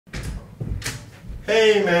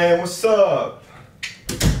Hey man, what's up?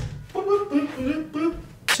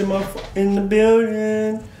 In the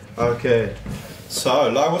building. Okay, so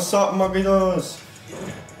like, what's up, my guys?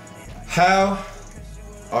 How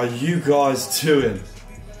are you guys doing?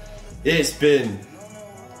 It's been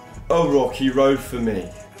a rocky road for me,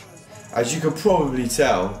 as you can probably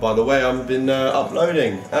tell by the way I've been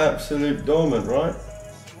uploading. Absolute dormant, right?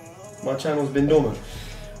 My channel's been dormant,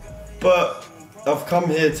 but I've come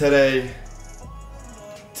here today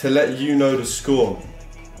to let you know the score,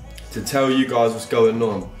 to tell you guys what's going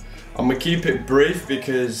on. I'm gonna keep it brief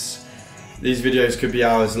because these videos could be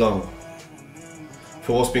hours long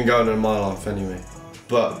for what's been going on in my life anyway.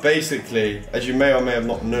 But basically, as you may or may have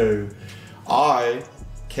not known, I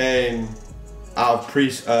came out of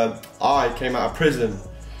prison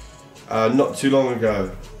not too long ago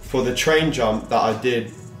for the train jump that I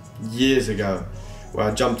did years ago, where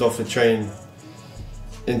I jumped off the train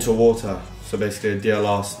into water. So basically a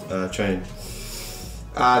DLR train,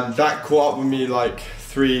 and that caught up with me like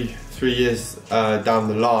three years down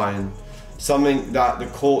the line. Something that the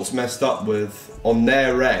courts messed up with on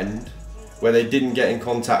their end, where they didn't get in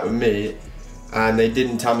contact with me and they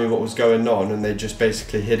didn't tell me what was going on, and they just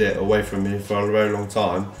basically hid it away from me for a very long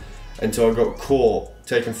time until I got caught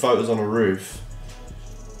taking photos on a roof.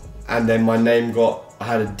 And then my name I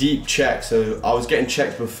had a deep check, so I was getting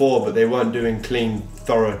checked before, but they weren't doing clean,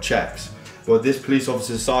 thorough checks. But this police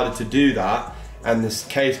officer decided to do that, and this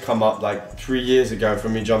case come up like 3 years ago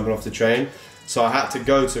from me jumping off the train. So I had to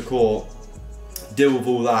go to court, deal with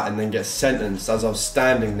all that, and then get sentenced. As I was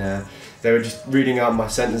standing there, they were just reading out my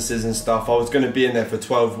sentences and stuff. I was going to be in there for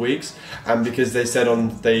 12 weeks, and because they said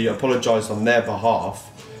they apologised on their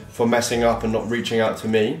behalf for messing up and not reaching out to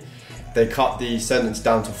me, they cut the sentence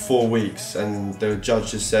down to 4 weeks, and the judge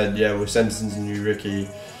just said, yeah, we're sentencing you, Ricky,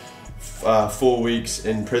 4 weeks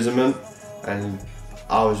imprisonment. And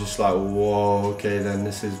I was just like, whoa, okay, then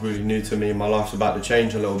this is really new to me. My life's about to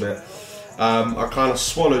change a little bit. I kind of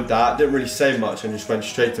swallowed that, didn't really say much, and just went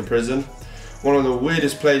straight to prison. One of the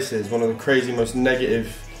weirdest places, one of the crazy, most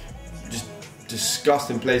negative, just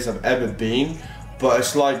disgusting place I've ever been. But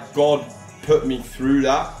it's like God put me through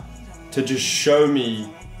that to just show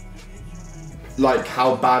me like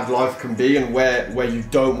how bad life can be and where you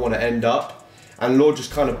don't want to end up. And Lord just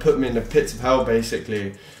kind of put me in the pits of hell,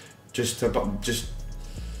 basically, just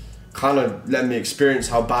kind of let me experience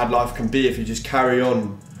how bad life can be if you just carry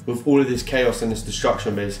on with all of this chaos and this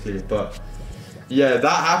destruction, basically. But yeah,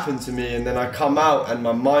 that happened to me, and then I come out and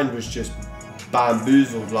my mind was just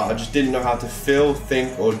bamboozled. Like, I just didn't know how to feel,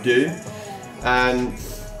 think or do. And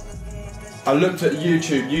I looked at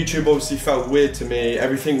YouTube. YouTube obviously felt weird to me.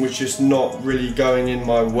 Everything was just not really going in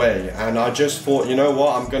my way, and I just thought, you know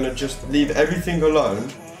what, I'm gonna just leave everything alone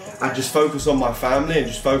and just focus on my family and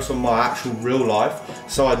just focus on my actual real life.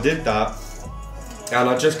 So I did that, and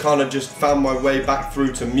I just kind of found my way back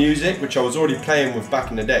through to music, which I was already playing with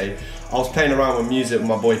back in the day. I was playing around with music with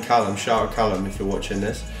my boy Callum. Shout out Callum if you're watching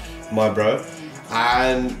this, my bro.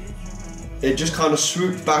 And it just kind of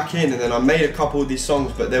swooped back in, and then I made a couple of these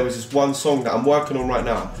songs, but there was this one song that I'm working on right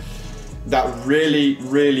now that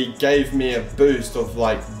really gave me a boost of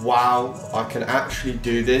like, wow, I can actually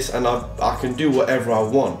do this, and I can do whatever I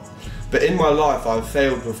want. But in my life, I've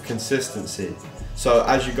failed with consistency. So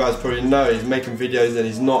as you guys probably know, he's making videos and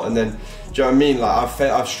he's not, and then, do you know what I mean? Like,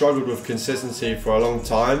 I've struggled with consistency for a long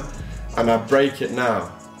time, and I break it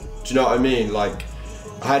now. Do you know what I mean? Like,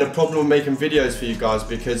 I had a problem with making videos for you guys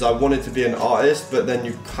because I wanted to be an artist, but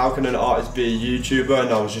then how can an artist be a YouTuber? And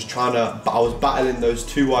I was just I was battling those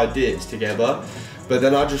two ideas together. But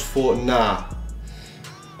then I just thought, nah,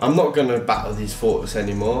 I'm not gonna battle these thoughts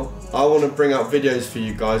anymore. I wanna bring out videos for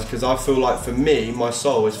you guys because I feel like, for me, my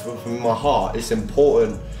soul, from my heart, it's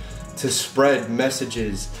important to spread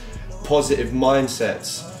messages, positive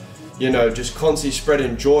mindsets, you know, just constantly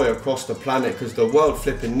spreading joy across the planet, because the world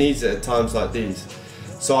flipping needs it at times like these.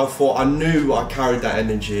 So I thought, I knew I carried that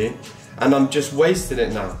energy, and I'm just wasting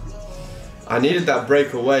it now. I needed that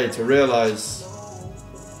breakaway to realise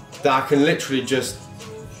that I can literally just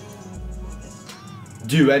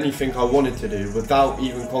do anything I wanted to do without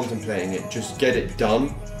even contemplating it. Just get it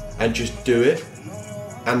done and just do it,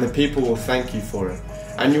 and the people will thank you for it,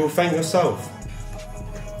 and you will thank yourself.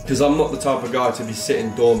 Because I'm not the type of guy to be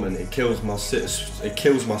sitting dormant. It kills my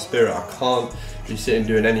spirit. I can't be sitting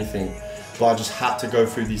doing anything. But I just had to go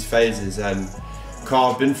through these phases, and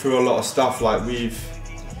I've been through a lot of stuff. Like,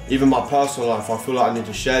 even my personal life, I feel like I need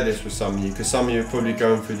to share this with some of you, because some of you are probably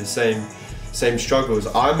going through the same struggles.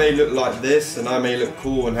 I may look like this and I may look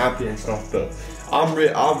cool and happy and stuff, but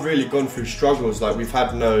I've really gone through struggles. Like, we've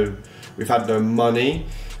had no money,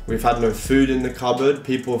 We've had no food in the cupboard.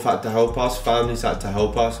 People have had to help us. Families had to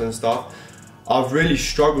help us and stuff. I've really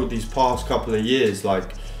struggled these past couple of years,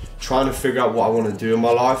 like trying to figure out what I want to do in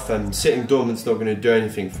my life, and sitting dormant's not going to do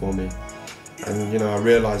anything for me. And you know, I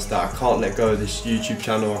realised that I can't let go of this YouTube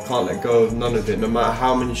channel. I can't let go of none of it, no matter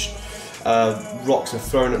how many rocks are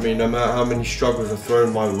thrown at me, no matter how many struggles are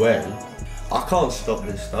thrown my way. I can't stop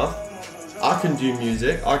this stuff. I can do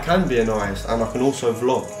music, I can be an artist, and I can also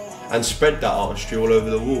vlog and spread that artistry all over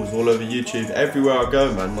the walls, all over YouTube, everywhere I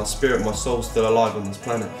go, man. My spirit, my soul's still alive on this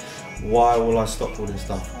planet. Why will I stop all this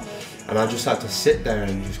stuff? And I just had to sit there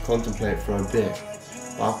and just contemplate for a bit.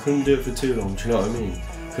 But I couldn't do it for too long, do you know what I mean?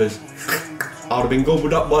 Because I would have been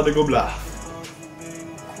gobbled up by the gobbler.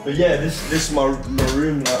 But yeah, this is my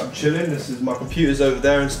room, like I'm chilling. This is my computer's over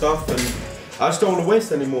there and stuff, and I just don't want to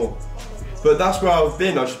waste anymore. But that's where I've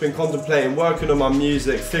been. I've just been contemplating, working on my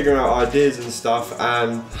music, figuring out ideas and stuff,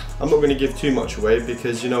 and I'm not going to give too much away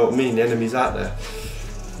because you know what I mean, the enemy's out there.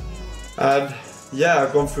 And yeah,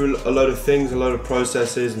 I've gone through a load of things, a load of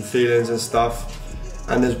processes and feelings and stuff,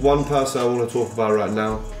 and there's one person I want to talk about right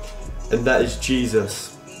now, and that is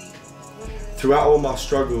Jesus. Throughout all my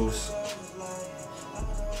struggles,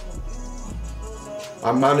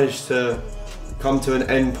 I managed to come to an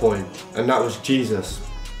end point, and that was Jesus.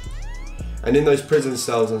 And in those prison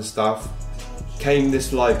cells and stuff came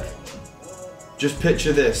this, like, just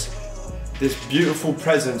picture this beautiful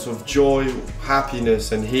presence of joy,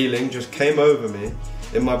 happiness and healing just came over me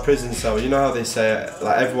in my prison cell. You know how they say it,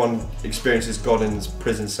 like everyone experiences God in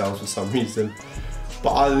prison cells for some reason,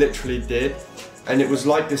 but I literally did. And it was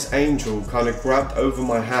like this angel kind of grabbed over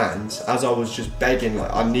my hands as I was just begging,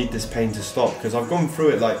 like, I need this pain to stop, because I've gone through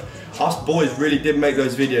it. Like, us boys really did make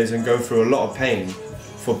those videos and go through a lot of pain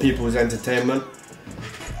for people's entertainment,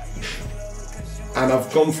 and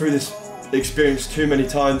I've gone through this experience too many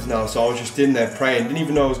times now. So I was just in there praying, didn't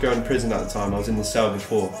even know I was going to prison at the time. I was in the cell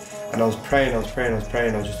before, and I was praying, I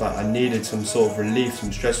was just like, I needed some sort of relief,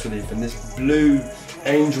 some stress relief, and this blue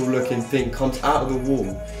angel looking thing comes out of the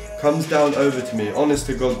wall, comes down over to me, honest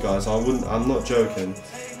to God guys, I'm not joking,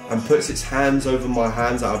 and puts its hands over my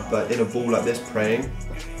hands in a ball like this, praying.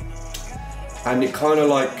 And it kind of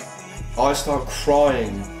like, I start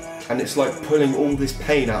crying, and it's like pulling all this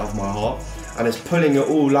pain out of my heart, and it's pulling it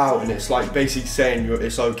all out, and it's like basically saying,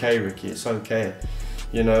 it's okay Ricky, it's okay,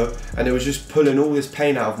 you know. And it was just pulling all this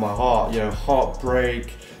pain out of my heart, you know,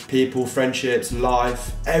 heartbreak, people, friendships,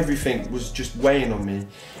 life, everything was just weighing on me,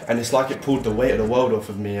 and it's like it pulled the weight of the world off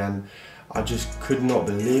of me, and I just could not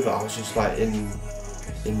believe it. I was just like in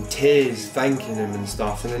tears, thanking him and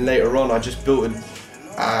stuff. And then later on I just built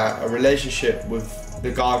a relationship with the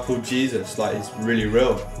guy called Jesus, like it's really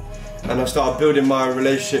real. And I started building my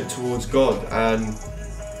relationship towards God, and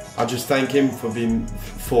I just thank him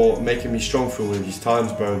for making me strong through all of these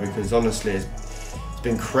times, bro, because honestly it's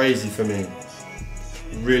been crazy for me,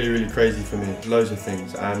 really crazy for me, loads of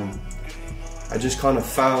things. And I just kind of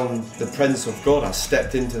found the presence of God. I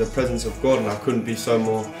stepped into the presence of God, and I couldn't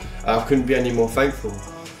be any more thankful.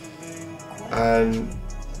 And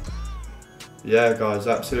yeah guys,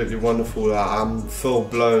 absolutely wonderful. Like, I'm full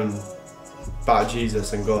blown about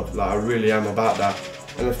Jesus and God, like I really am about that.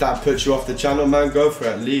 And if that puts you off the channel, man, go for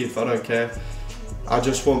it, leave, I don't care. I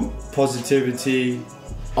just want positivity,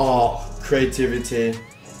 art, creativity,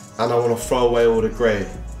 and I want to throw away all the grey.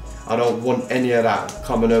 I don't want any of that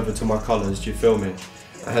coming over to my colours, do you feel me?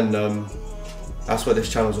 And that's what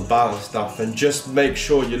this channel's about and stuff. And just make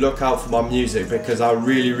sure you look out for my music, because I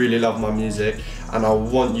really love my music, and I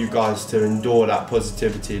want you guys to endure that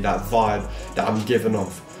positivity, that vibe that I'm giving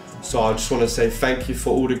off. So I just want to say thank you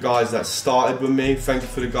for all the guys that started with me, thank you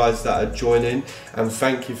for the guys that are joining, and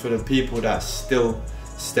thank you for the people that still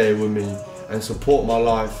stay with me and support my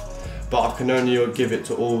life. But I can only give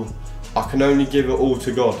it all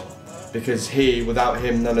to God, because without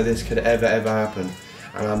him, none of this could ever happen.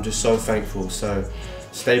 And I'm just so thankful. So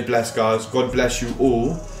stay blessed guys, God bless you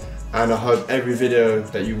all, and I hope every video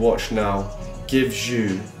that you watch now gives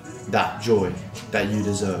you that joy that you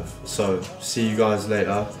deserve. So see you guys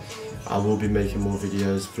later. I will be making more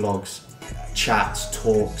videos, vlogs, chats,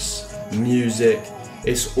 talks, music,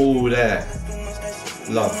 it's all there.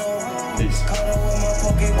 Love, peace.